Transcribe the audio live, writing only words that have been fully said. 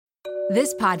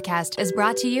This podcast is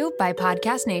brought to you by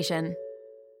Podcast Nation.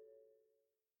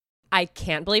 I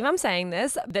can't believe I'm saying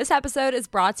this. This episode is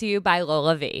brought to you by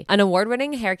Lola V, an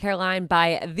award-winning hair care line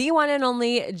by the one and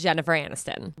only Jennifer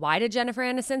Aniston. Why did Jennifer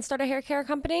Aniston start a hair care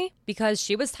company? Because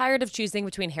she was tired of choosing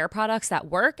between hair products that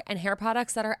work and hair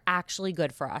products that are actually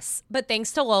good for us. But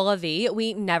thanks to Lola V,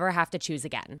 we never have to choose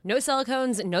again. No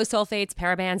silicones, no sulfates,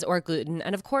 parabens, or gluten,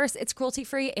 and of course, it's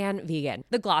cruelty-free and vegan.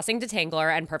 The Glossing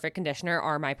Detangler and Perfect Conditioner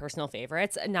are my personal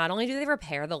favorites. Not only do they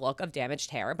repair the look of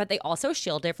damaged hair, but they also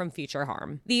shield it from future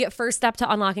harm. The first step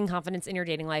to unlocking confidence in your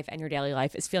dating life and your daily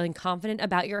life is feeling confident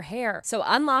about your hair. So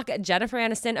unlock Jennifer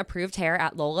Aniston approved hair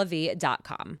at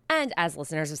lolav.com. And as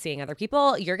listeners of Seeing Other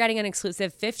People, you're getting an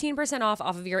exclusive 15% off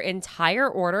of your entire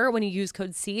order when you use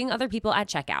code Seeing Other People at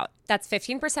checkout. That's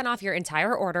 15% off your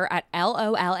entire order at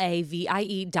LOLAVIE.com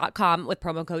with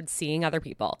promo code Seeing Other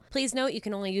People. Please note you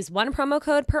can only use one promo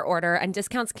code per order and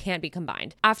discounts can't be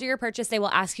combined. After your purchase, they will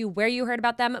ask you where you heard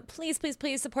about them. Please, please,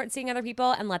 please support Seeing Other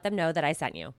People and let them know that I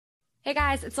sent you. Hey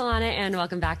guys, it's Alana and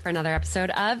welcome back for another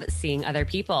episode of Seeing Other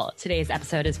People. Today's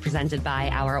episode is presented by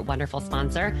our wonderful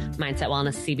sponsor, Mindset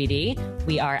Wellness CBD.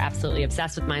 We are absolutely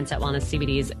obsessed with Mindset Wellness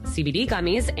CBD's CBD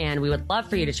gummies and we would love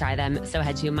for you to try them. So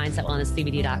head to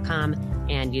mindsetwellnesscbd.com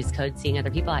and use code Seeing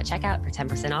Other People at checkout for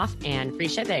 10% off and free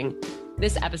shipping.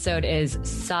 This episode is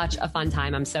such a fun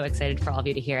time. I'm so excited for all of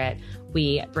you to hear it.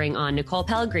 We bring on Nicole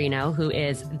Pellegrino, who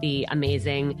is the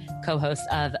amazing co-host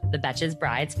of the Betches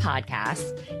Brides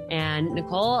podcast. And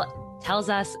Nicole tells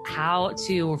us how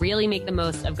to really make the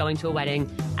most of going to a wedding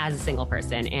as a single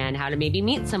person and how to maybe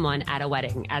meet someone at a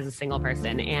wedding as a single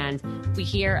person. And we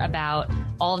hear about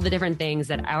all of the different things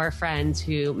that our friends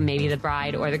who maybe the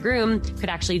bride or the groom could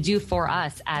actually do for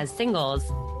us as singles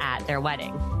at their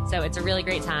wedding. So it's a really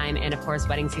great time. And of course,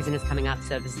 wedding season is coming up.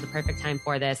 So this is the perfect time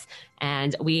for this.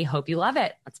 And we hope you love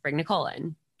it. Let's bring Nicole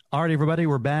in. All right, everybody,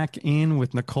 we're back in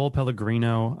with Nicole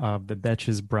Pellegrino of the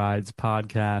Betches Brides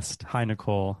podcast. Hi,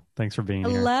 Nicole. Thanks for being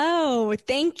here. Hello.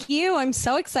 Thank you. I'm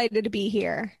so excited to be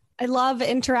here. I love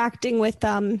interacting with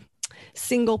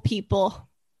single people.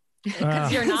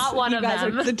 Because you're not one of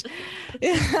them.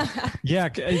 Yeah,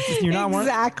 you're not one.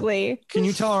 Exactly. Can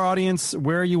you tell our audience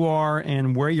where you are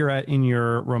and where you're at in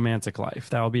your romantic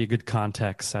life? That will be a good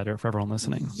context setter for everyone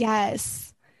listening. Yes.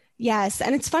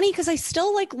 And it's funny because I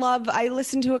still I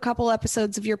listened to a couple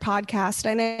episodes of your podcast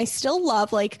and I still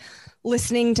love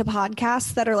listening to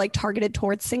podcasts that are targeted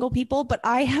towards single people. But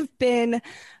I have been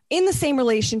in the same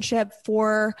relationship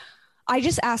I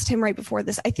just asked him right before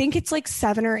this. I think it's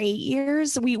 7 or 8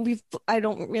 years. I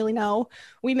don't really know.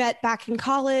 We met back in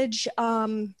college, wow,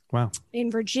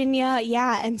 in Virginia.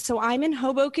 Yeah. And so I'm in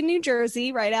Hoboken, New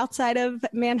Jersey, right outside of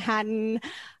Manhattan.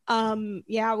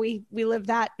 We live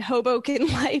that Hoboken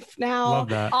life now. Love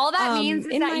that. All that means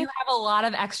is that you have a lot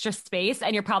of extra space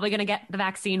and you're probably going to get the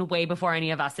vaccine way before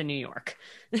any of us in New York.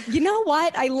 You know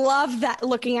what? I love that,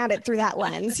 looking at it through that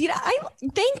lens. I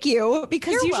thank you,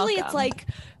 because You're usually welcome. It's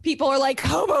people are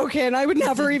Hoboken, I would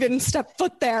never even step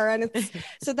foot there. And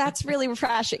so that's really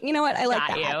refreshing. You know what? I like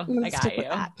that. I got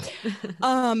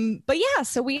you. But yeah,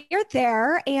 so we are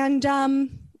there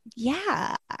and,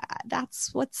 yeah,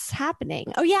 that's what's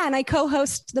happening. Oh yeah. And I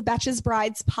co-host the Betches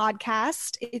Brides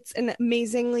podcast. It's an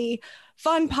amazingly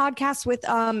fun podcast with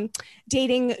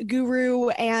dating guru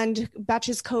and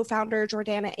Betches co-founder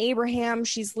Jordana Abraham.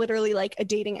 She's literally a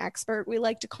dating expert, we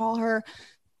like to call her.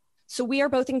 So we are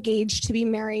both engaged to be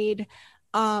married.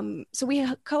 So we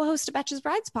co-host a Betches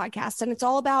Brides podcast, and it's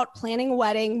all about planning a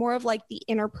wedding, more of the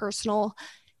interpersonal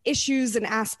issues and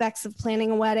aspects of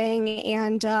planning a wedding,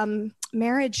 and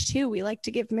marriage too. We like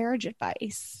to give marriage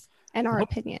advice and our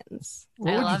opinions.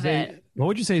 I love it. What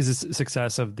would you say is the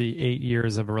success of the 8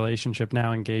 years of a relationship,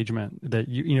 now engagement, that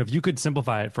if you could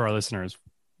simplify it for our listeners,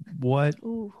 what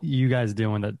you guys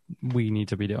doing that we need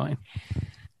to be doing?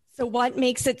 So what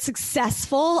makes it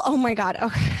successful? Oh my God.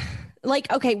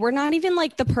 Okay, we're not even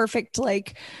the perfect,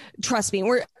 trust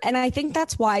me. And I think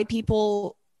that's why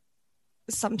people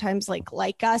sometimes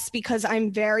like us, because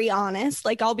I'm very honest.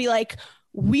 I'll be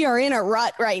we are in a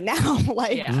rut right now.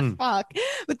 Fuck.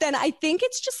 But then I think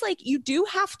it's just you do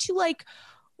have to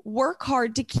work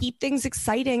hard to keep things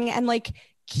exciting and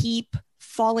keep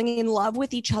falling in love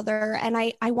with each other. And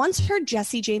I once heard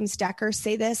Jessie James Decker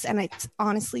say this, and it's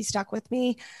honestly stuck with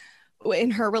me.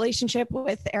 In her relationship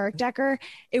with Eric Decker,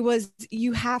 it was,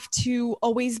 you have to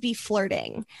always be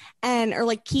flirting and,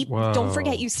 don't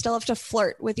forget, you still have to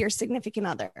flirt with your significant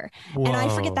other. Whoa. And I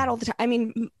forget that all the time. I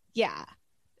mean, yeah.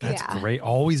 That's great.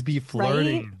 Always be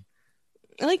flirting.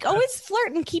 Right? Always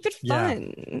flirt and keep it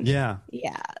fun. Yeah.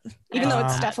 Even though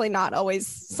it's definitely not always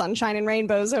sunshine and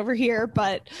rainbows over here,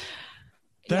 but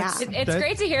It's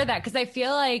great to hear that, because I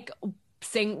feel like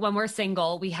when we're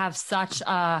single, we have such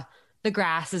the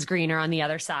grass is greener on the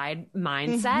other side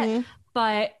mindset. Mm-hmm.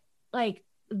 But like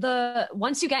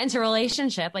once you get into a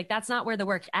relationship, like that's not where the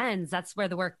work ends. That's where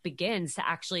the work begins to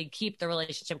actually keep the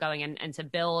relationship going and to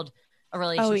build a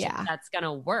relationship that's going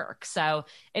to work. So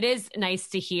it is nice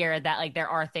to hear that like there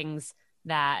are things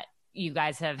that you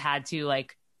guys have had to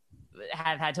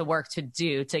work to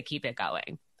do to keep it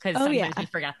going. Because sometimes we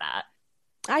forget that.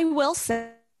 I will say,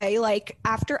 like,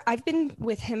 after I've been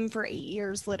with him for 8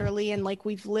 years, literally, and like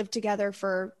we've lived together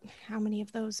for how many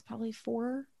of those? Probably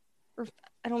 4, or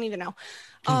I don't even know.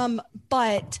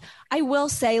 But I will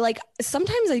say, like,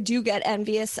 sometimes I do get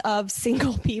envious of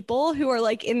single people who are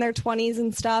like in their 20s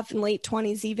and stuff, and late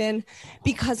 20s even,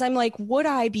 because I'm like, would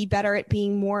I be better at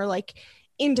being more like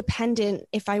independent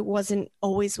if I wasn't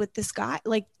always with this guy?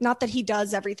 Like, not that he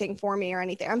does everything for me or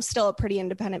anything. I'm still a pretty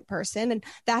independent person. And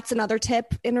that's another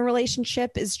tip in a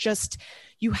relationship, is just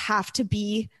you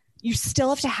still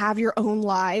have to have your own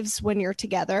lives when you're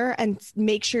together, and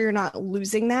make sure you're not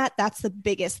losing that. That's the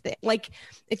biggest thing. Like,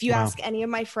 if you ask any of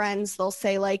my friends, they'll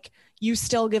say like, you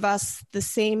still give us the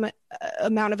same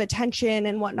amount of attention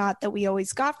and whatnot that we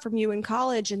always got from you in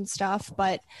college and stuff.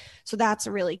 But so that's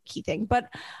a really key thing. But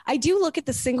I do look at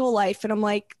the single life and I'm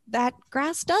like, that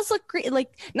grass does look great.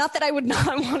 Like, not that I would not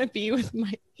want to be with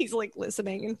he's like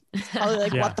listening and he's probably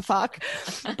like, what the fuck?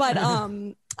 But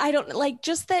I don't like,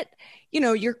 just that,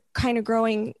 you're kind of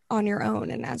growing on your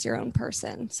own and as your own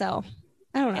person. So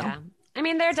I don't know. Yeah. I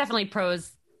mean, there are definitely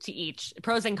pros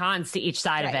and cons to each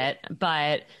side of it,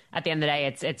 but at the end of the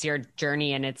day, it's your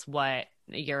journey and it's what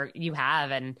you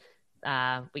have, and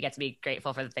we get to be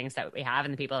grateful for the things that we have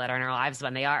and the people that are in our lives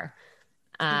when they are.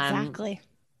 Exactly.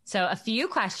 So a few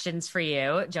questions for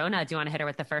you, Jonah. Do you want to hit her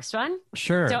with the first one?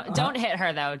 Sure. Don't hit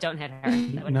her though. Don't hit her.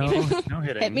 No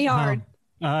hitting. Hit me hard.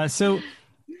 So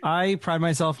I pride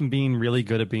myself in being really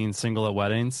good at being single at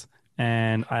weddings.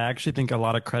 And I actually think a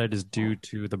lot of credit is due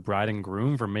to the bride and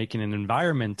groom for making an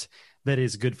environment that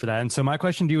is good for that. And so my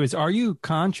question to you is, are you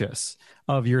conscious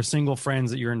of your single friends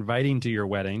that you're inviting to your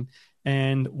wedding?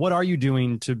 And what are you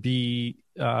doing to be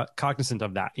cognizant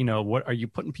of that? What are you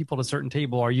putting people at a certain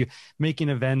table? Are you making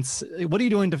events? What are you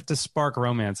doing to spark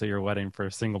romance at your wedding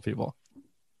for single people?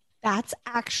 That's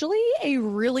actually a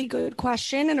really good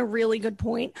question and a really good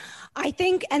point. I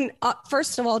think, and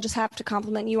first of all, just have to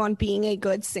compliment you on being a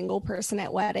good single person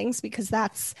at weddings, because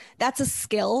that's a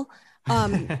skill.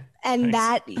 And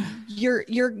that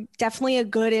you're definitely a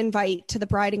good invite to the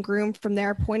bride and groom from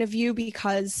their point of view,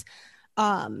 because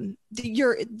they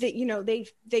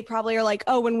probably are like,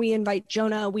 oh, when we invite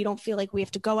Jonah, we don't feel like we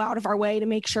have to go out of our way to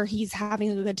make sure he's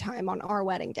having a good time on our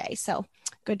wedding day. So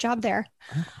good job there.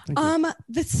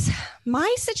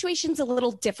 My situation's a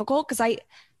little difficult because I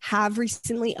have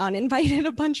recently uninvited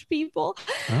a bunch of people,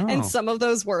 and some of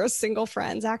those were single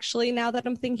friends, actually, now that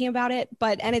I'm thinking about it.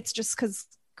 And it's just because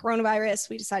coronavirus,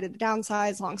 we decided to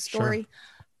downsize, long story. Sure.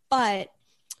 But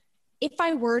if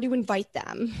I were to invite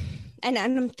them, and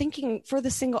I'm thinking for the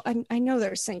single, I know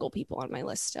there's single people on my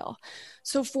list still.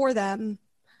 So for them,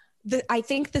 I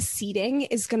think the seating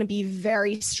is going to be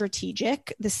very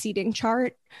strategic, the seating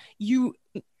chart.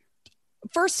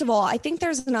 First of all, I think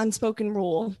there's an unspoken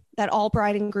rule that all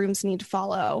bride and grooms need to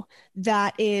follow.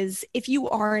 That is, if you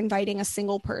are inviting a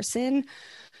single person,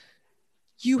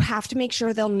 you have to make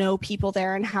sure they'll know people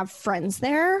there and have friends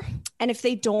there. And if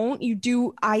they don't,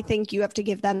 I think you have to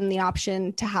give them the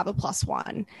option to have a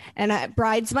 +1. And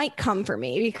brides might come for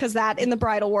me, because that in the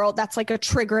bridal world, that's like a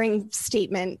triggering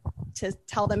statement to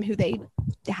tell them who they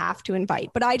have to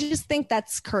invite. But I just think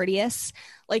that's courteous.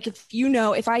 Like,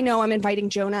 if I know I'm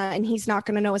inviting Jonah and he's not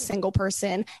going to know a single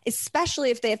person, especially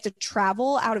if they have to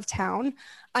travel out of town,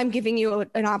 I'm giving you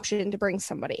an option to bring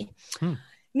somebody.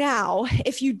 Now,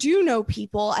 if you do know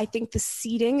people, I think the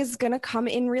seating is going to come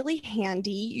in really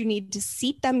handy. You need to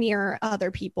seat them near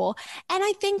other people. And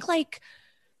I think like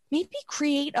maybe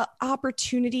create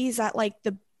opportunities at like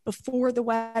before the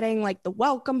wedding, like the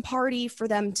welcome party for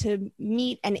them to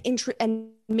meet and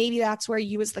maybe that's where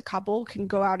you as the couple can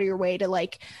go out of your way to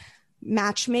like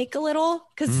matchmake a little,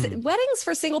 because weddings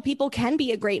for single people can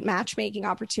be a great matchmaking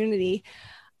opportunity.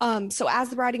 So as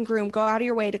the bride and groom, go out of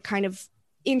your way to kind of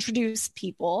introduce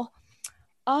people.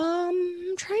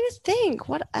 I'm trying to think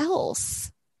what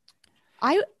else.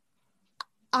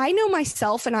 I know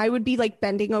myself, and I would be like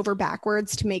bending over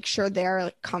backwards to make sure they're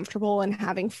like comfortable and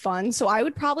having fun. So I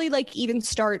would probably like even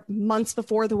start months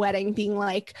before the wedding being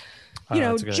like,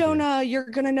 Jonah, idea. You're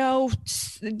going to know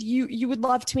you would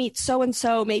love to meet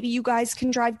so-and-so. Maybe you guys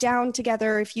can drive down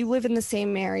together if you live in the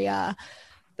same area.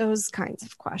 those kinds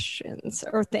of questions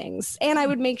or things. And I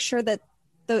would make sure that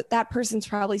that person's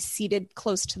probably seated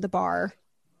close to the bar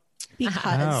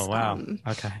because, oh, wow.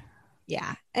 Okay.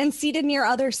 yeah. And seated near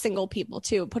other single people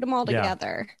too. Put them all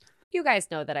together. You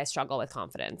guys know that I struggle with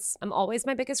confidence. I'm always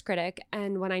my biggest critic,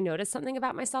 and when I notice something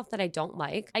about myself that I don't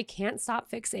like, I can't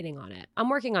stop fixating on it. I'm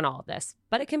working on all of this,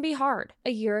 but it can be hard.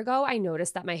 A year ago, I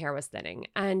noticed that my hair was thinning,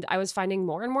 and I was finding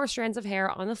more and more strands of hair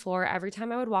on the floor every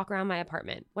time I would walk around my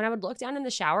apartment. When I would look down in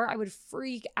the shower, I would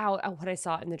freak out at what I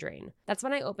saw in the drain. That's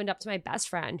when I opened up to my best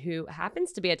friend, who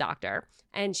happens to be a doctor,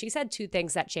 and she said 2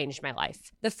 things that changed my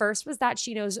life. The first was that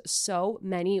she knows so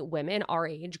many women our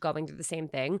age going through the same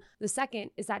thing. The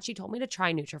second is that she told me to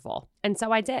try Nutrafol, and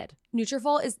so I did.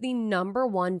 Nutrafol is the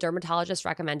 #1 dermatologist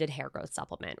recommended hair growth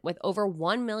supplement, with over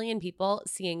 1 million people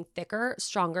seeing thicker,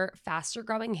 stronger, faster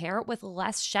growing hair with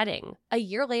less shedding. A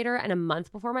year later and a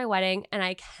month before my wedding, and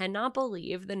I cannot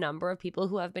believe the number of people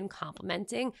who have been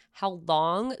complimenting how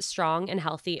long, strong, and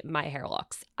healthy my hair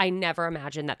looks. I never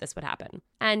imagined that this would happen.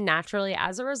 And naturally,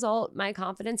 as a result, my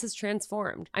confidence has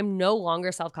transformed. I'm no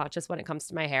longer self-conscious when it comes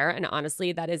to my hair, and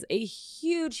honestly, that is a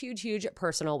huge, huge, huge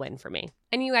personal win for me.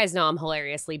 And you guys know I'm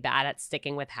hilariously bad at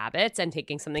sticking with habits and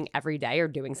taking something every day or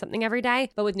doing something every day.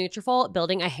 But with Nutrafol,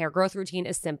 building a hair growth routine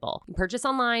is simple. You purchase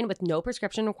online with no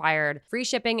prescription required. Free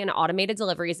shipping and automated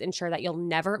deliveries ensure that you'll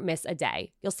never miss a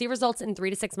day. You'll see results in 3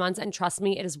 to 6 months, and trust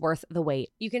me, it is worth the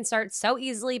wait. You can start so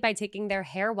easily by taking their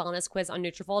hair wellness quiz on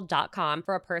Nutrafol.com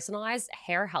for a personalized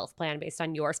hair health plan based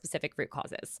on your specific root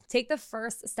causes. Take the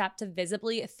first step to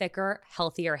visibly thicker,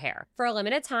 healthier hair. For a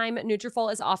limited time,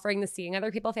 Nutrafol is offering the Seeing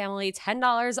Other People family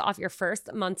 $10 off your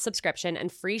first month subscription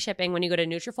and free shipping when you go to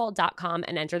Nutrafol.com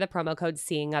and enter the promo code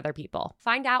Seeing Other People.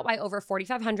 Find out why over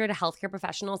 4,500 healthcare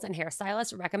professionals and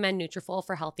hairstylists recommend Nutrafol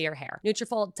for healthier hair.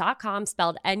 Nutrafol.com,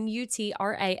 spelled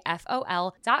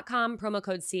Nutrafol.com, promo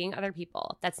code Seeing Other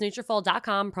People. That's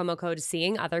Nutrafol.com, promo code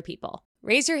Seeing Other People.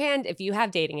 Raise your hand if you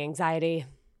have dating anxiety.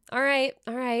 All right.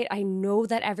 I know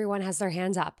that everyone has their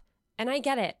hands up, and I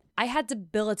get it. I had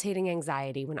debilitating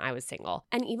anxiety when I was single.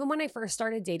 And even when I first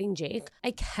started dating Jake, I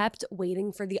kept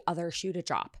waiting for the other shoe to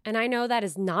drop. And I know that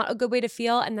is not a good way to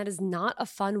feel, and that is not a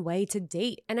fun way to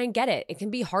date. And I get it. It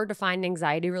can be hard to find an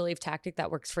anxiety relief tactic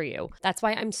that works for you. That's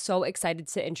why I'm so excited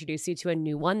to introduce you to a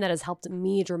new one that has helped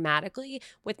me dramatically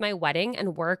with my wedding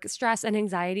and work stress and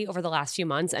anxiety over the last few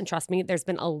months. And trust me, there's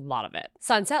been a lot of it.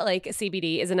 Sunset Lake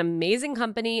CBD is an amazing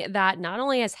company that not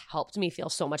only has helped me feel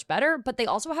so much better, but they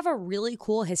also have a really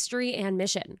cool history and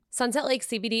mission. Sunset Lake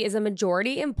CBD is a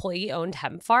majority employee-owned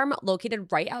hemp farm located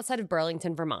right outside of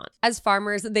Burlington, Vermont. As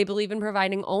farmers, they believe in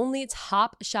providing only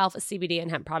top-shelf CBD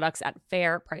and hemp products at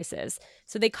fair prices.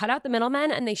 So they cut out the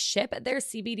middlemen and they ship their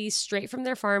CBD straight from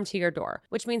their farm to your door,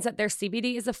 which means that their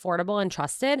CBD is affordable and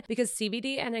trusted because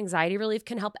CBD and anxiety relief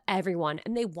can help everyone,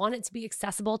 and they want it to be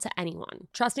accessible to anyone.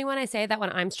 Trust me when I say that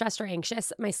when I'm stressed or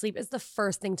anxious, my sleep is the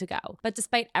first thing to go. But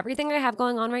despite everything I have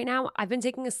going on right now, I've been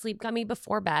taking a sleep gummy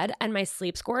before bed, and my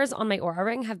sleep scores on my Oura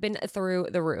Ring have been through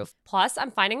the roof. Plus, I'm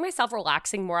finding myself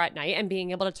relaxing more at night and being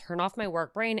able to turn off my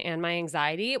work brain and my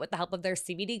anxiety with the help of their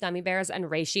CBD gummy bears and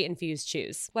reishi infused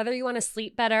chews. Whether you want to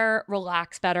sleep better,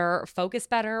 relax better, focus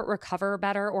better, recover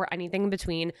better, or anything in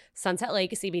between, Sunset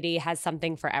Lake CBD has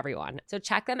something for everyone. So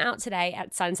check them out today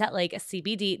at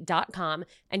sunsetlakecbd.com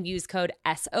and use code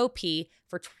SOP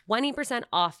for 20%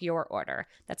 off your order.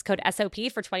 That's code SOP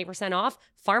for 20% off.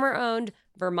 Farmer-owned,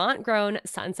 Vermont-grown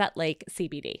Sunset Lake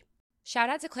CBD. Shout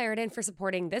out to Claritin for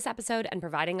supporting this episode and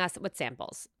providing us with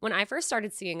samples. When I first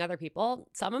started Seeing Other People,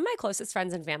 some of my closest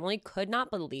friends and family could not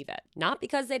believe it. Not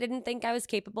because they didn't think I was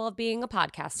capable of being a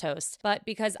podcast host, but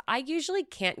because I usually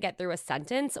can't get through a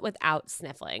sentence without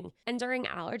sniffling. And during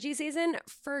allergy season,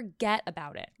 forget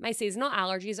about it. My seasonal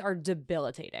allergies are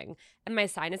debilitating, and my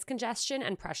sinus congestion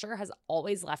and pressure has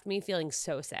always left me feeling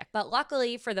so sick. But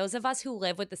luckily, for those of us who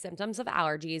live with the symptoms of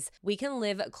allergies, we can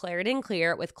live Claritin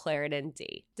Clear with Claritin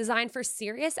D. Designed for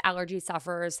serious allergy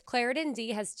sufferers, Claritin D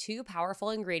has 2 powerful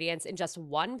ingredients in just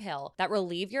 1 pill that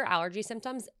relieve your allergy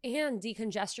symptoms and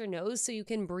decongest your nose so you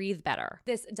can breathe better.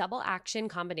 This double action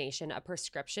combination of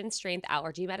prescription strength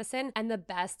allergy medicine and the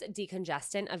best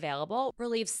decongestant available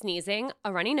relieves sneezing,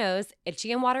 a runny nose,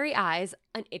 itchy and watery eyes,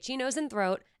 an itchy nose and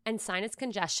throat, and sinus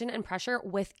congestion and pressure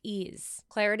with ease.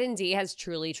 Claritin D has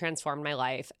truly transformed my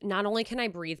life. Not only can I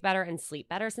breathe better and sleep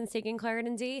better since taking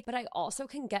Claritin D, but I also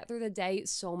can get through the day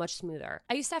so much smoother.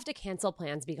 I used to have to cancel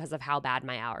plans because of how bad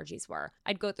my allergies were.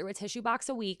 I'd go through a tissue box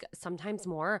a week, sometimes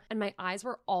more, and my eyes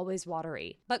were always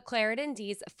watery. But Claritin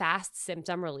D's fast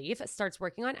symptom relief starts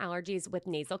working on allergies with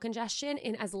nasal congestion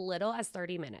in as little as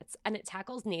 30 minutes, and it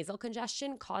tackles nasal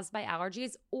congestion caused by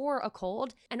allergies or a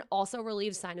cold, and also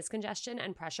relieves sinus congestion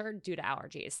and pressure pressure due to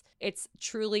allergies. It's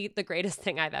truly the greatest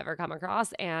thing I've ever come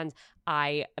across, and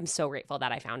I am so grateful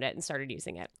that I found it and started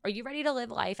using it. Are you ready to live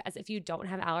life as if you don't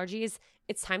have allergies?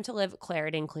 It's time to live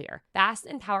Claritin Clear. Fast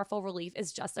and powerful relief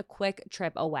is just a quick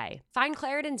trip away. Find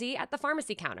Claritin D at the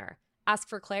pharmacy counter. Ask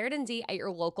for Claritin D at your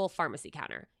local pharmacy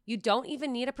counter. You don't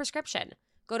even need a prescription.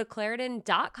 Go to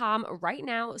Claritin.com right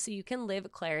now so you can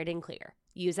live Claritin Clear.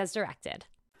 Use as directed.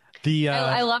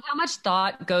 I love how much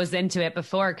thought goes into it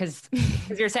before, because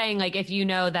you're saying, like, if you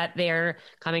know that they're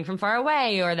coming from far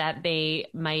away or that they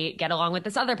might get along with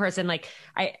this other person, like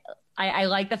I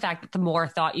like the fact that the more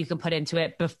thought you can put into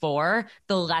it before,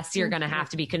 the less you're going to have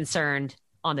to be concerned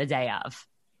on the day of.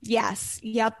 Yes.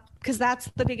 Yep. Because that's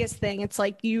the biggest thing. It's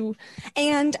like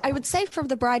and I would say for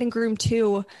the bride and groom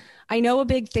too, I know a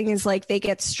big thing is like they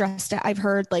get stressed out. I've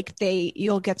heard like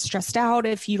you'll get stressed out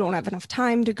if you don't have enough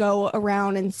time to go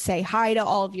around and say hi to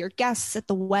all of your guests at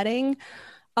the wedding.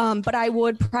 But I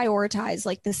would prioritize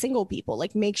like the single people,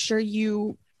 like make sure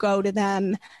you go to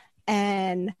them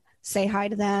and say hi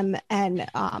to them and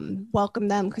welcome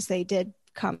them, because they did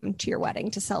come to your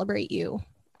wedding to celebrate you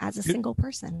as a single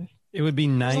person. It would be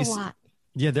nice. There's a lot.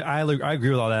 Yeah, I agree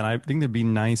with all that. And I think it'd be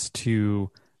nice to,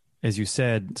 as you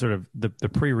said, sort of the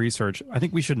pre-research. I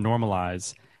think we should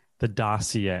normalize the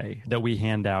dossier that we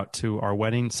hand out to our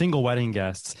single wedding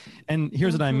guests. And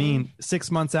here's what I mean.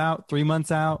 6 months out, 3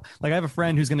 months out. Like I have a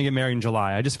friend who's going to get married in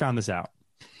July. I just found this out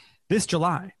this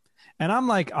July. And I'm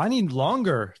like, I need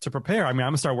longer to prepare. I mean,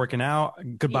 I'm gonna start working out.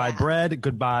 Goodbye bread.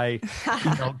 Goodbye,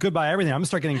 goodbye everything. I'm gonna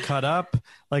start getting cut up.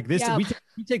 Like this,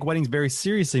 we take weddings very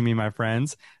seriously, me and my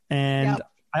friends. And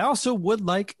I also would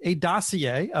like a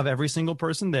dossier of every single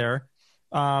person there.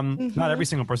 Not every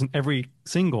single person, every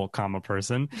single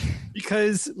person.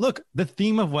 Because look, the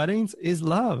theme of weddings is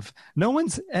love. No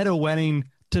one's at a wedding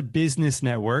to business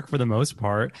network for the most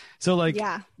part. So like,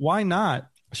 why not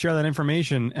share that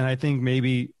information? And I think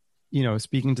maybe,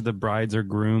 speaking to the brides or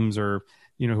grooms or,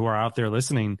 who are out there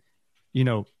listening,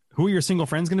 who are your single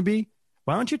friends going to be?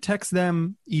 Why don't you text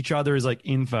them each other's like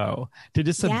info to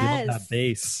just build that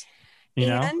base,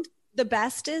 And the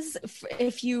best is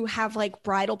if you have like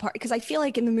bridal party, because I feel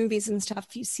like in the movies and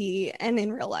stuff you see, and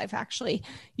in real life actually,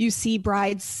 you see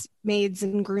bridesmaids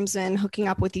and groomsmen hooking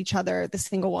up with each other, the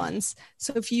single ones.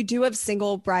 So if you do have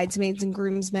single bridesmaids and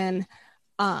groomsmen,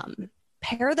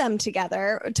 pair them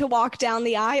together to walk down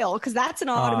the aisle, because that's an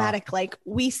automatic like,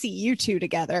 we see you two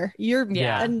together.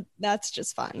 And that's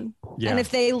just fun. And if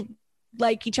they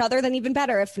like each other, then even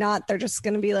better. If not, they're just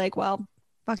going to be like, well,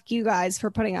 fuck you guys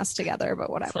for putting us together, but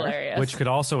whatever. Which could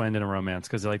also end in a romance,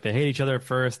 because like they hate each other at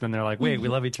first, then they're like, wait, we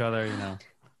love each other,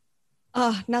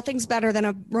 Nothing's better than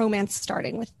a romance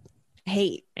starting with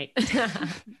hate.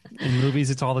 In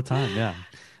movies, it's all the time. Yeah.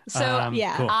 So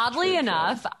cool. Oddly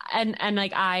enough, and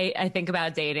like I think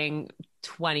about dating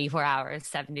 24 hours,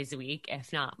 7 days a week,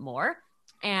 if not more.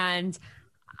 And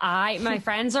my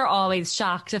friends are always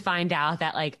shocked to find out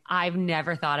that like I've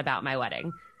never thought about my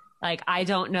wedding. Like I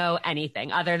don't know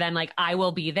anything other than like I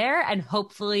will be there, and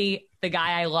hopefully the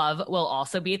guy I love will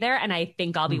also be there, and I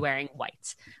think I'll be wearing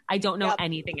white. I don't know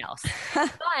anything else.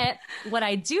 But what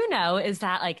I do know is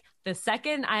that like the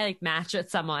second I like match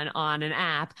with someone on an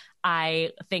app,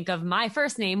 I think of my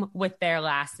first name with their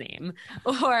last name.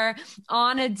 Or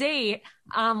on a date,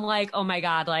 I'm like, oh my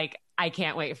God, like I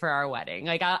can't wait for our wedding.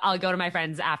 Like I'll go to my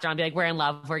friends after, I'll be like, we're in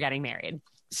love, we're getting married.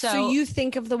 So you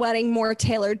think of the wedding more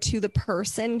tailored to the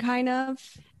person, kind of?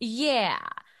 Yeah.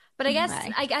 But I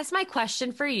guess my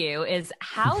question for you is,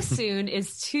 how soon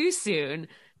is too soon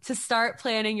to start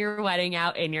planning your wedding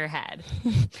out in your head?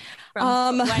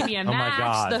 From when you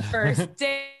match, the first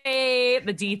date,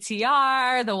 the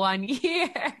DTR, the 1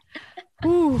 year.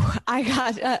 Ooh, I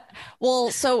got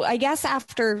so I guess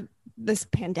after this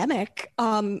pandemic,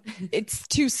 it's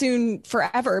too soon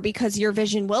forever, because your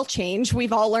vision will change.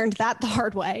 We've all learned that the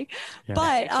hard way. Yeah.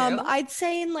 But I'd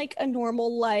say in like a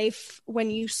normal life, when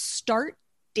you start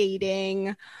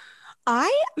dating,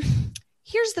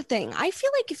 here's the thing. I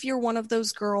feel like if you're one of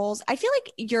those girls, I feel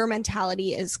like your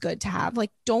mentality is good to have.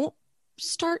 Like, don't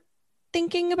start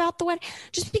thinking about the wedding.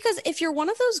 Just because if you're one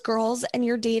of those girls and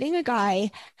you're dating a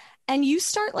guy and you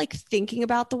start like thinking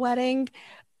about the wedding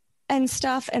and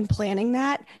stuff and planning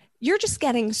that, you're just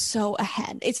getting so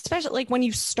ahead. It's especially like when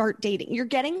you start dating, you're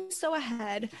getting so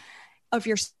ahead of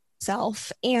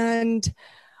yourself. And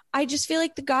I just feel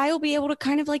like the guy will be able to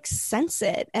kind of like sense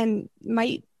it and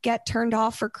might get turned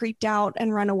off or creeped out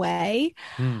and run away.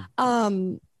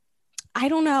 I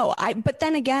don't know. But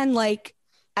then again, like,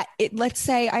 let's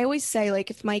say, I always say, like,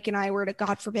 if Mike and I were to,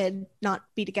 God forbid, not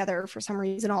be together for some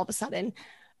reason all of a sudden,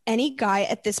 any guy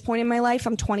at this point in my life,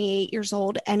 I'm 28 years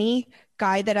old, any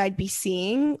guy that I'd be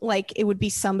seeing, like it would be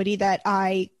somebody that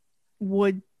I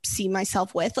would see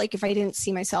myself with. Like if I didn't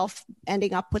see myself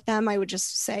ending up with them, I would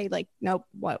just say like, nope,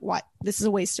 what, this is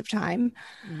a waste of time.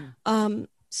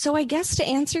 So I guess to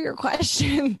answer your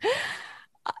question,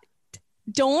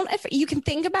 if you can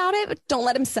think about it, but don't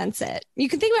let him sense it. You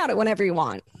can think about it whenever you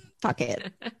want. Fuck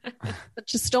it. But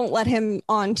just don't let him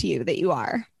on to you that you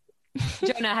are.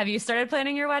 Jonah, have you started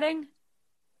planning your wedding?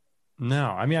 No,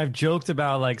 I mean, I've joked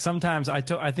about like sometimes I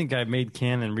think I made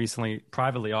canon recently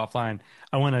privately offline.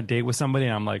 I went on a date with somebody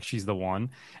and I'm like, she's the one.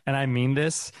 And I mean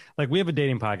this. Like we have a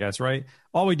dating podcast, right?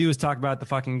 All we do is talk about the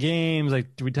fucking games.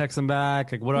 Like, do we text them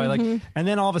back? Like, what do I like? And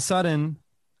then all of a sudden,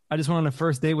 I just went on a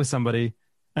first date with somebody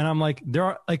and I'm like, there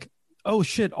are like, oh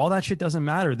shit, all that shit doesn't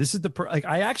matter. This is like,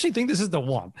 I actually think this is the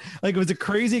one. Like it was a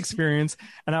crazy experience.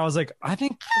 And I was like, I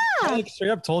think I like,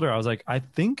 straight up told her, I was like, I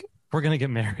think we're going to get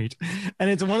married. And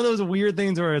it's one of those weird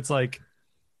things where it's like,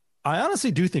 I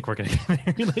honestly do think we're going to get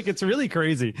married. Like, it's really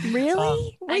crazy.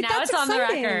 Really? Wait, and now it's exciting. On the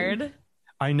record.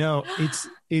 I know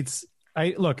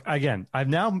look, again, I've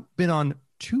now been on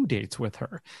 2 dates with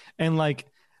her and like,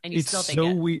 and you still think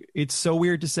it. It's so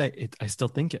weird to say it. I still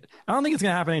think it. I don't think it's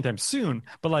going to happen anytime soon,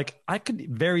 but like, I could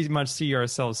very much see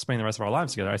ourselves spending the rest of our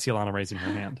lives together. I see Alana raising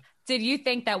her hand. Did you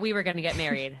think that we were going to get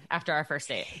married after our first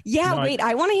date? Yeah, no, wait,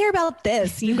 I want to hear about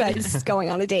this. You guys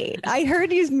going on a date. I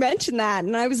heard you mention that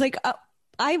and I was like,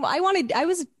 I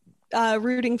was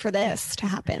rooting for this to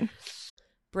happen.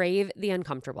 Brave the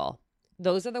uncomfortable.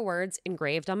 Those are the words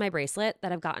engraved on my bracelet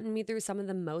that have gotten me through some of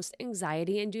the most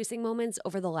anxiety-inducing moments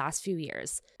over the last few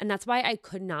years. And that's why I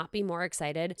could not be more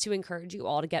excited to encourage you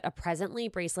all to get a Presently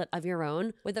bracelet of your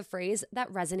own with a phrase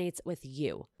that resonates with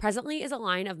you. Presently is a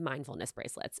line of mindfulness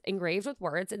bracelets engraved with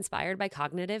words inspired by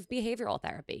cognitive behavioral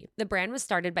therapy. The brand was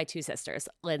started by 2 sisters,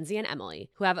 Lindsay and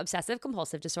Emily, who have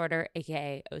obsessive-compulsive disorder,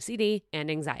 aka OCD, and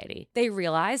anxiety. They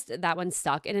realized that when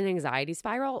stuck in an anxiety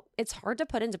spiral, it's hard to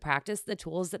put into practice the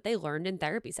tools that they learned in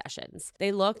therapy sessions.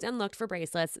 They looked and looked for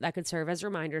bracelets that could serve as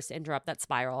reminders to interrupt that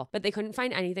spiral, but they couldn't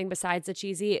find anything besides the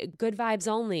cheesy good vibes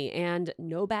only and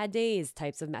no bad days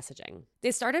types of messaging.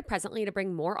 They started Presently to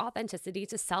bring more authenticity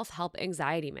to self-help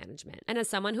anxiety management. And as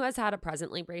someone who has had a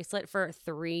Presently bracelet for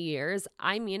 3 years,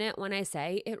 I mean it when I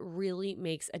say it really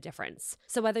makes a difference.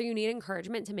 So whether you need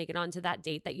encouragement to make it onto that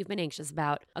date that you've been anxious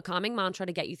about, a calming mantra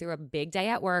to get you through a big day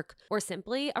at work, or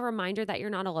simply a reminder that you're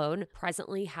not alone,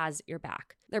 Presently has your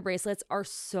back. Their bracelets are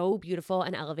so beautiful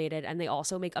and elevated, and they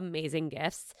also make amazing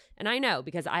gifts. And I know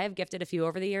because I have gifted a few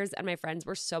over the years, and my friends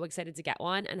were so excited to get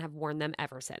one and have worn them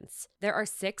ever since. There are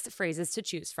 6 phrases to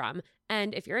choose from,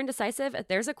 and if you're indecisive,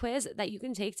 there's a quiz that you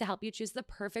can take to help you choose the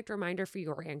perfect reminder for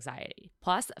your anxiety.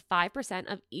 Plus, 5%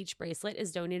 of each bracelet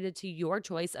is donated to your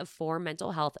choice of 4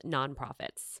 mental health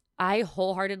nonprofits. I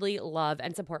wholeheartedly love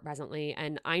and support Presently,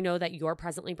 and I know that your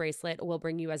Presently bracelet will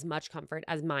bring you as much comfort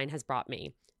as mine has brought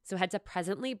me. So head to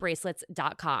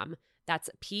presentlybracelets.com.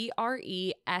 That's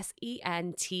PRESENTLY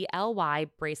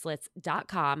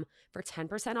bracelets.com for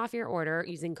 10% off your order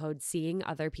using code Seeing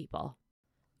Other People.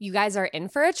 You guys are in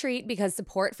for a treat because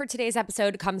support for today's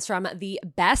episode comes from the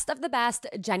best of the best,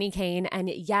 Jenny Kane. And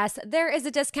yes, there is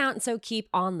a discount, so keep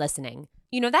on listening.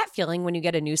 You know that feeling when you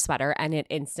get a new sweater and it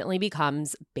instantly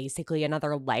becomes basically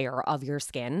another layer of your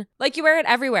skin? Like you wear it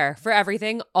everywhere, for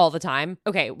everything, all the time.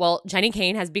 Okay, well, Jenny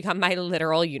Kane has become my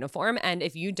literal uniform. And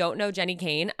if you don't know Jenny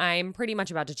Kane, I'm pretty much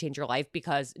about to change your life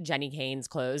because Jenny Kane's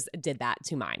clothes did that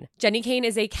to mine. Jenny Kane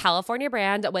is a California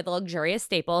brand with luxurious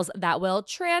staples that will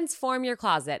transform your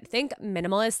closet. Think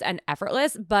minimalist and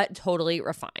effortless, but totally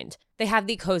refined. They have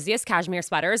the coziest cashmere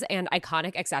sweaters and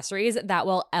iconic accessories that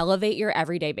will elevate your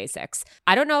everyday basics.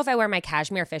 I don't know if I wear my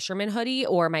cashmere fisherman hoodie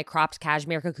or my cropped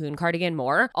cashmere cocoon cardigan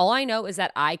more. All I know is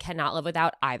that I cannot live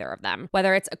without either of them.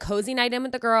 Whether it's a cozy night in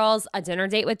with the girls, a dinner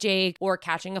date with Jake, or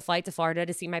catching a flight to Florida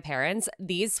to see my parents,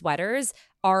 these sweaters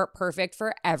are perfect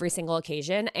for every single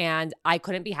occasion, and I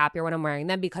couldn't be happier when I'm wearing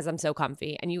them because I'm so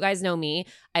comfy. And you guys know me,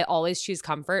 I always choose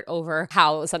comfort over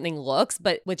how something looks,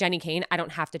 but with Jenny Kane, I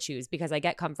don't have to choose because I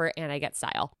get comfort and I get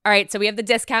style. All right, so we have the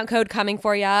discount code coming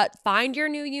for you. Find your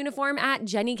new uniform at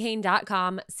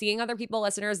jennykane.com. Seeing Other People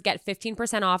listeners get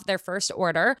 15% off their first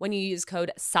order when you use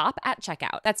code SOP at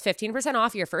checkout. That's 15%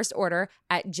 off your first order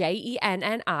at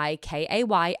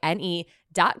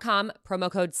JENNIKAYNE.com,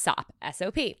 promo code SOP,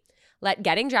 S-O-P. Let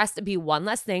getting dressed be one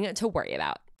less thing to worry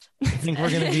about. I think we're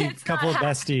going to be a couple of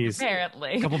besties.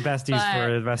 Apparently. A couple of besties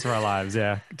for the rest of our lives.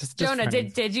 Yeah. Just Jonah,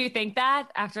 did you think that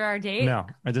after our date? No,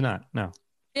 I did not. No.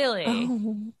 Really?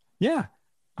 Oh. Yeah.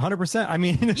 100%. I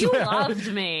mean, you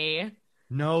loved me.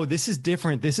 No, this is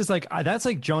different. This is like that's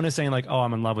like Jonah saying like, "Oh,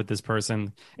 I'm in love with this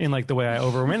person," in like the way I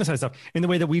over romanticize stuff, in the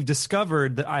way that we've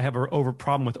discovered that I have a over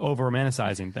problem with over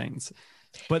romanticizing things.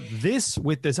 But this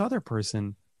with this other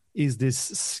person is this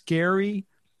scary,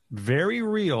 very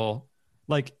real,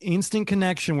 like instant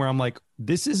connection where I'm like,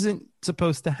 this isn't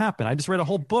supposed to happen. I just read a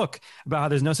whole book about how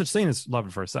there's no such thing as love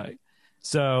at first sight.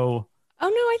 So, Oh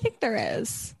no, I think there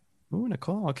is. ooh,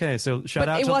 Nicole. Okay, so shout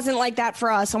out. It wasn't like that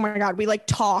for us. Oh my God, we like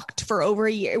talked for over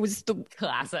a year. It was the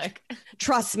Classic.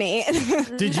 trust me.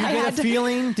 Did you get a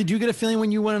feeling? Did you get a feeling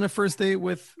when you went on a first date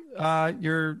with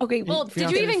your? Okay, Well,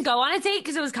 did you even go on a date?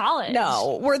 Because it was college.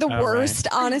 No, we're the Oh, worst.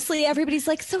 Honestly, everybody's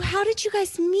like, so how did you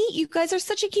guys meet? You guys are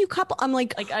such a cute couple. I'm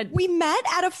like, we met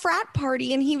at a frat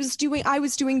party and I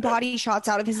was doing body shots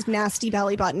out of his nasty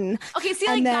belly button. Okay, see,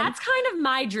 And like then- that's kind of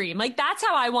my dream. Like that's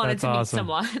how I wanted That's to meet awesome.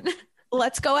 someone.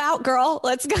 Let's go out, girl.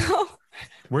 Let's go.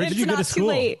 Where did It's you go not to too school?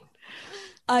 late.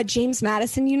 James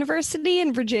Madison University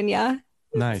in Virginia.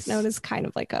 Nice. It's known as kind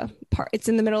of like a part. It's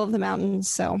in the middle of the mountains,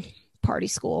 so party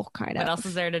school kind of. What else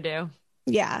is there to do?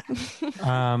 Yeah.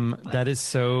 That is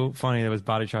so funny. That was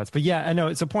body shots, but yeah, I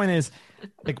know. So point is,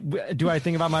 like, do I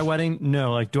think about my wedding?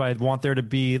 No. Like, do I want there to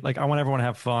be like? I want everyone to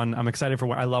have fun. I'm excited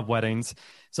for. I love weddings,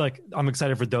 so like, I'm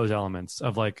excited for those elements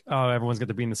of like, oh, everyone's got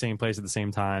to be in the same place at the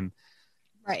same time.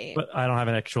 Right. But I don't have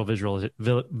an actual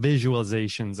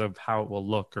visualizations of how it will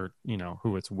look or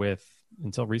who it's with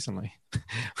until recently,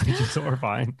 which is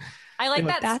horrifying. I like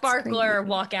that That's sparkler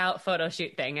crazy. walkout photo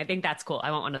shoot thing. I think that's cool.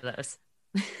 I want one of those.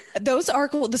 Those are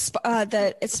cool. The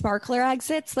sparkler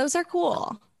exits. Those are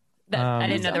cool. I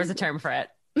didn't know there was a term for it.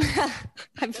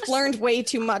 I've learned way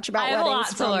too much about I have a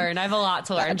weddings. lot to learn. I have a lot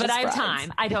to learn, but I have Duchess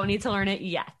time. I don't need to learn it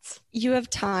yet. You have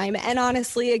time. And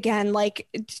honestly, again, like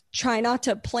try not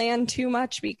to plan too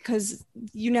much because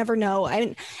you never know.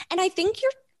 And I think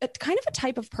you're kind of a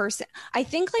type of person. I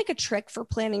think like a trick for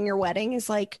planning your wedding is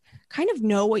like kind of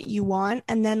know what you want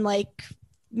and then like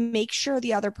make sure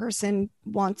the other person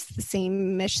wants the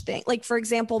same-ish thing. Like, for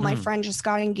example, my friend just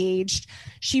got engaged.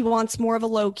 She wants more of a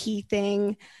low-key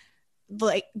thing,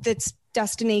 like that's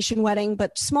destination wedding,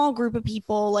 but small group of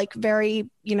people, like very,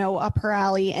 up her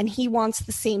alley. And he wants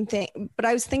the same thing. But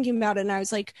I was thinking about it and I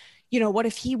was like, what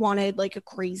if he wanted like a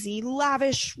crazy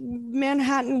lavish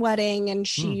Manhattan wedding and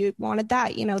she wanted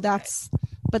that,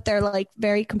 but they're like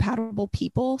very compatible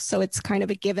people. So it's kind of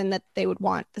a given that they would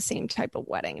want the same type of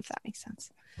wedding, if that makes sense.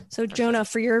 So Jonah,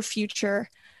 for your future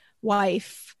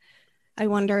wife, I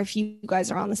wonder if you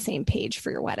guys are on the same page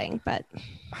for your wedding, but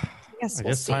I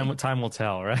guess time will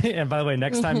tell, right? And by the way,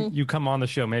 next time you come on the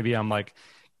show, maybe I'm like,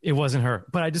 it wasn't her,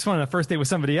 but I just wanted a first date with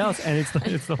somebody else, and it's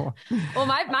the one. Well,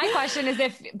 my question is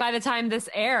if by the time this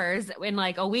airs in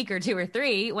like a week or two or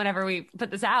three, whenever we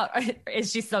put this out,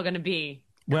 is she still going to be?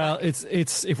 Well, it's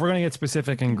if we're going to get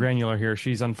specific and granular here,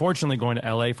 she's unfortunately going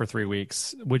to LA for 3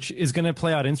 weeks, which is going to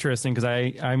play out interesting because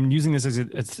I'm using this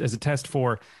as a test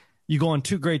for. You go on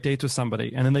 2 great dates with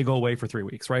somebody and then they go away for 3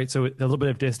 weeks, right? So a little bit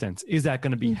of distance. Is that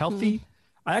going to be healthy?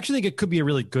 I actually think it could be a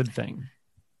really good thing.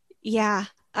 Yeah,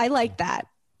 I like that.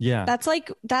 Yeah. That's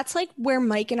like where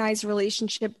Mike and I's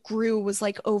relationship grew was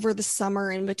like over the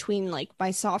summer in between like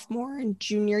my sophomore and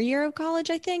junior year of college,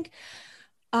 I think.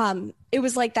 It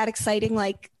was like that exciting,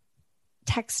 like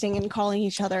texting and calling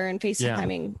each other and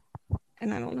FaceTiming. Yeah.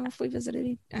 And I don't know if we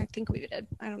visited. I think we did.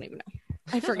 I don't even know.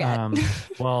 I forget.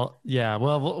 Well, yeah.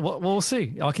 Well, we'll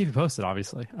see. I'll keep you posted,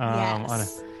 obviously.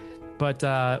 Yes. But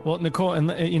well, Nicole, and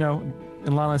and Lana,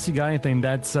 unless you got anything,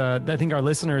 that's I think our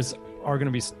listeners are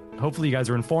going to be. Hopefully, you guys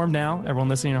are informed now. Everyone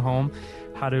listening at home,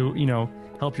 how to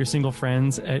help your single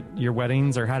friends at your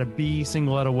weddings or how to be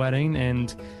single at a wedding.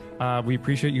 And we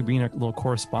appreciate you being a little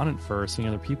correspondent for Seeing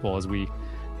Other People as we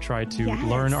try to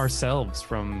learn ourselves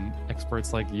from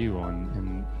experts like you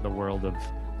in the world of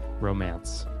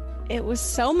romance. It was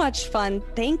so much fun.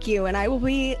 Thank you. And I will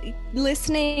be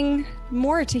listening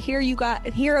more to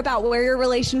hear about where your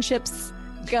relationships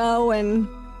go and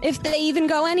if they even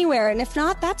go anywhere. And if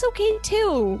not, that's okay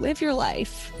too. Live your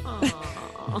life.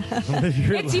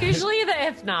 It's usually the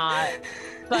if not,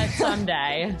 but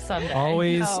someday.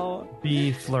 Always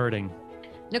be flirting.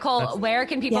 Nicole, where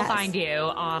can people find you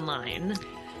online?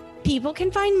 People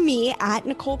can find me at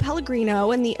Nicole Pellegrino,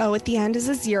 and the O at the end is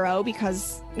a 0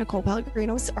 because Nicole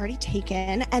Pellegrino is already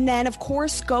taken. And then, of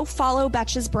course, go follow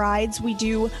Betches Brides. We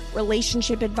do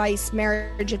relationship advice,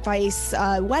 marriage advice,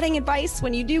 wedding advice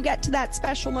when you do get to that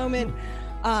special moment.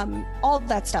 All of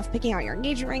that stuff, picking out your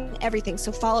engagement ring, everything.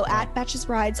 So follow at Betches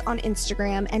Brides on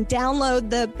Instagram and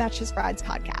download the Betches Brides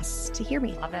podcast to hear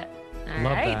me. Love it. All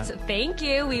right. Thank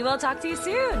you. We will talk to you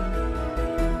soon.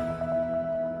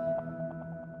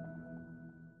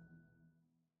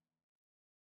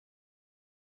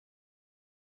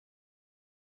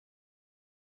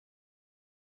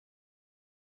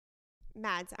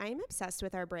 Mads, I am obsessed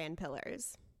with our brand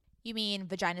pillars. You mean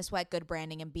vagina sweat, good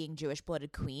branding, and being Jewish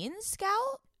blooded queens,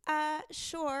 Scout?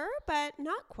 Sure, but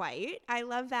not quite. I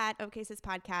love that OK Sis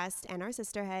podcast and our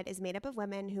sisterhood is made up of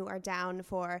women who are down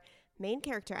for main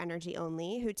character energy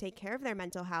only, who take care of their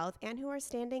mental health, and who are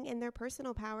standing in their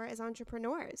personal power as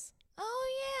entrepreneurs. Oh,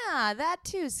 yeah, that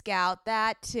too, Scout,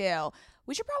 that too.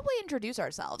 We should probably introduce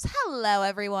ourselves. Hello,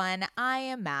 everyone. I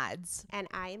am Mads. And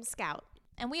I am Scout.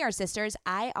 And we are sisters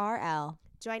IRL.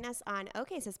 Join us on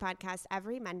OK Sis podcast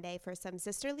every Monday for some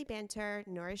sisterly banter,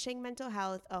 nourishing mental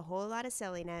health, a whole lot of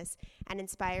silliness, and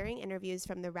inspiring interviews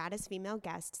from the raddest female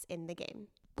guests in the game.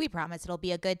 We promise it'll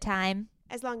be a good time.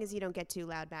 As long as you don't get too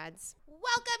loud, Mads.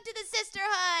 Welcome to the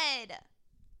sisterhood!